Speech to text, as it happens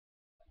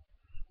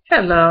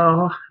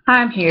Hello,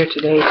 I'm here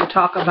today to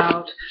talk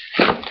about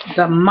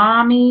the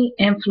Mommy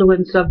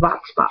Influencer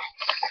VoxBox.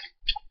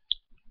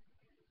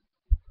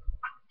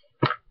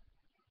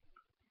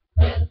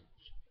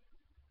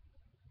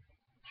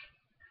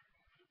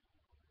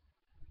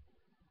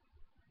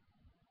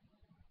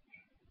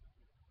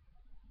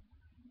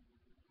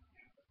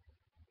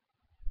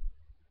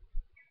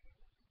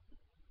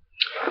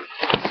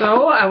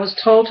 So I was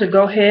told to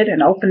go ahead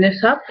and open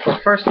this up for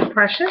first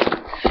impression.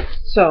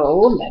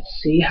 So let's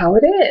see how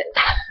it is.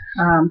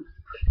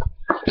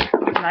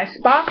 Nice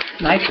box,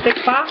 nice thick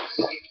box.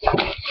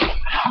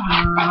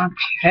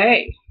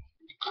 Okay.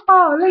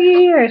 Oh, look at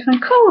here,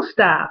 some cool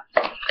stuff.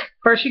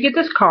 First you get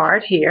this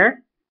card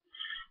here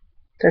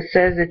that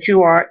says that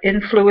you are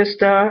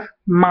Influencer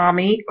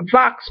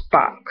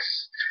MamaVoxBox.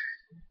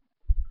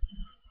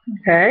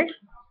 Okay.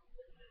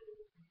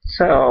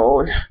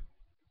 So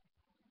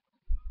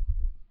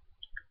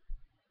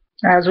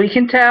as we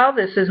can tell,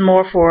 this is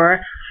more for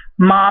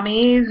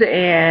mommies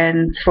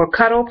and for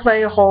cuddle,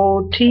 play,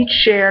 hold, teach,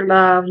 share,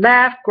 love,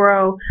 laugh,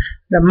 grow.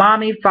 The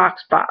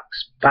MamaVoxBox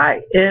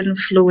by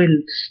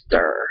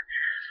Influenster.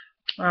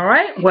 All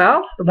right.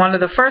 Well, one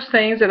of the first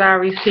things that I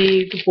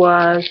received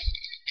was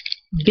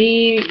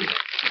the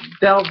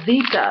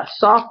belvita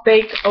soft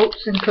baked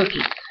oats and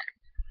cookies.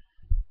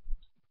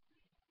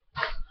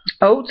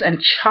 Oats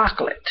and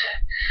chocolate.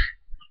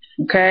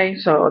 Okay,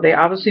 so they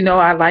obviously know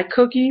I like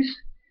cookies.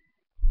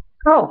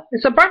 Oh,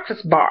 it's a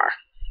breakfast bar.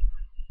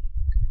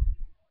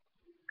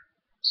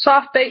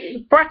 Soft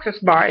baked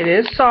breakfast bar. It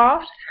is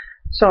soft,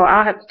 so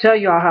I'll have to tell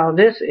you all how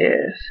this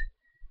is.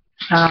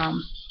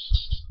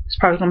 It's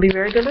probably going to be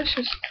very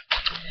delicious.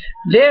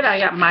 Then I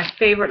got my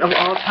favorite of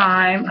all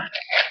time,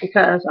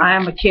 because I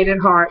am a kid at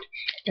heart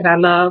and I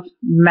love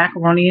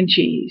macaroni and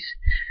cheese.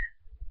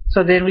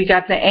 So then we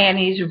got the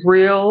Annie's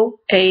Real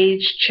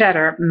Aged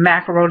Cheddar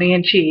macaroni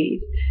and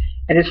cheese.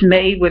 And it's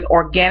made with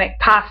organic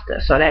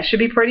pasta, so that should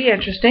be pretty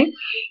interesting.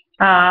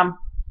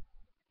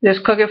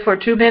 Just cook it for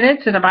 2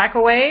 minutes in the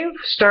microwave,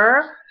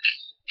 stir,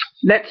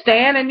 let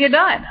stand, and you're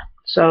done.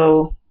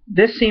 So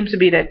this seems to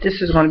be that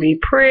this is going to be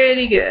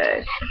pretty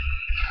good.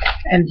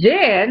 And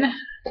then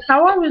I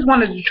always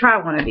wanted to try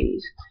one of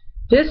these.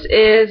 This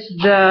is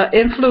the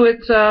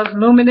Influencer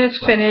Luminous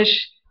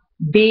Finsh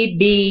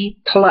BB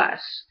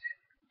Plus.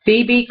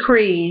 BB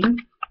cream,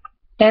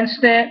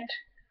 instant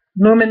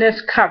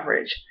luminous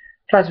coverage,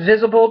 plus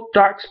visible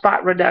dark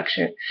spot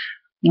reduction.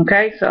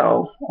 Okay,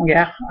 so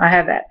yeah, I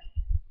have that.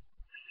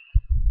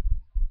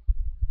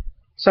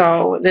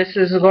 So this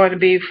is going to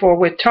be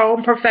with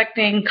tone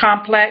perfecting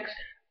complex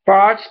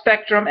broad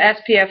spectrum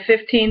SPF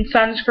 15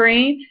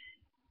 sunscreen.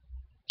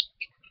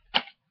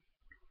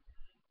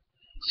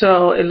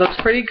 So it looks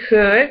pretty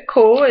good,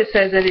 cool. It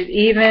says that it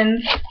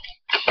evens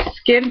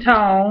skin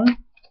tone.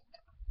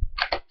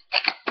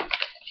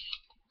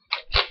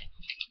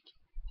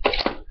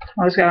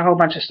 Oh, it's got a whole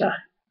bunch of stuff.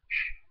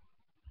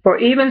 For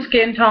even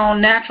skin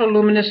tone, natural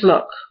luminous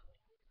look.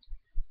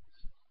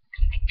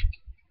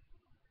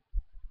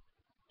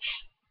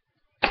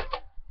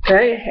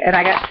 Okay, and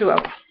I got 2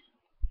 of them.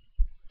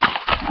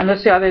 And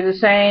let's see, are they the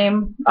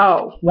same?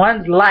 Oh,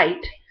 one's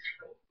light,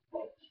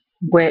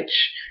 which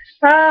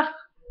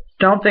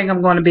don't think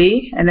I'm going to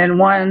be. And then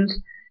one's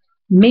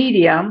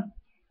medium.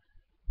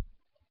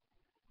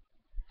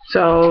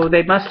 So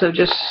they must have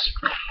just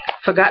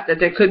forgot that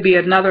there could be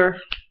another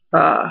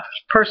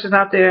person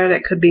out there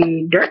that could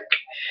be Dirk.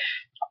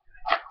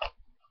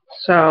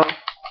 So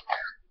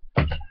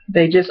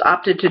they just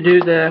opted to do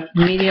the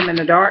medium and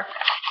the dark.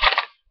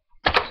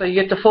 So you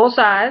get the full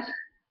size.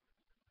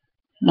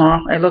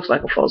 Well, it looks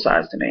like a full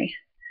size to me.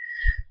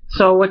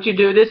 So what you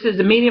do, this is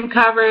the medium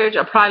coverage,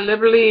 apply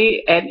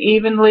liberally and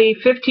evenly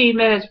 15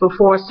 minutes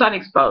before sun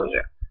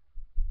exposure.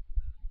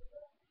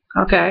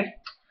 Okay,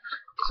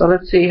 so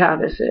let's see how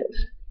this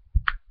is.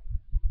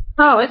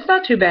 Oh, it's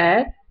not too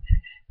bad.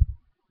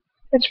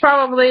 It's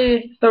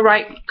probably the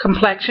right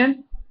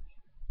complexion.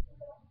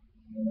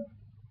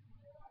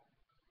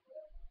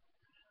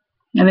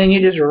 And then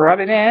you just rub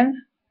it in.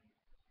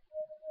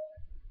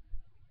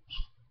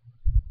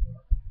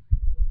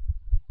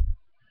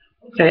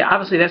 Okay,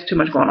 obviously that's too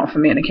much going on for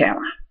me in the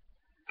camera.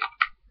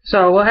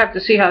 So we'll have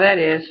to see how that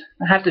is.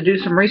 I have to do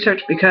some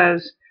research,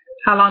 because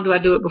how long do I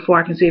do it before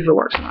I can see if it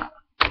works or not?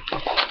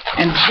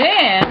 And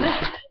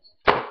then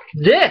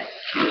this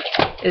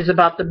is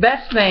about the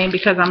best thing,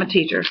 because I'm a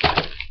teacher,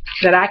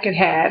 that I could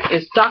have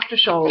is Dr.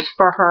 Scholl's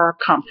for her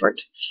comfort.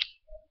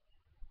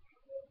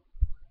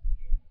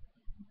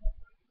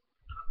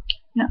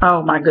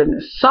 Oh my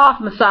goodness.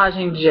 Soft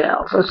massaging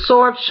gel.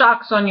 Absorb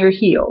shocks on your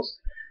heels.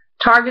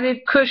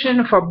 Targeted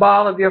cushion for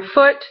ball of your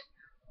foot.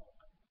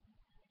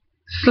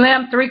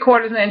 Slim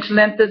 3/4 inch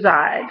length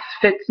designs.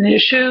 Fits in your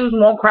shoes,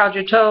 won't crowd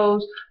your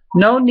toes.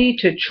 No need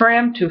to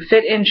trim to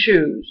fit in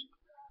shoes.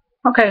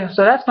 Okay,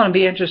 so that's going to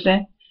be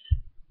interesting.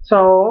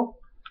 So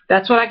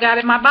that's what I got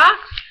in my box.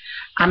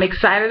 I'm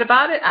excited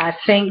about it. I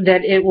think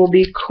that it will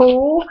be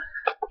cool.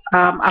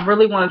 I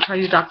really want to try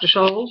these Dr.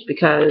 Scholl's,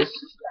 because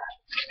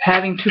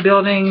having 2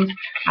 buildings,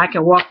 I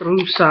can walk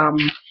through some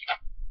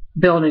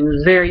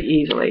building very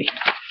easily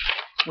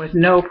with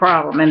no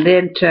problem. And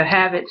then to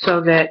have it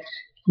so that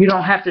you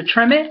don't have to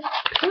trim it,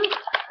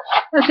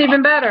 that's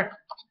even better.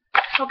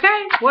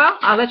 Okay, well,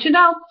 I'll let you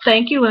know.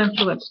 Thank you,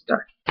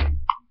 Influencer.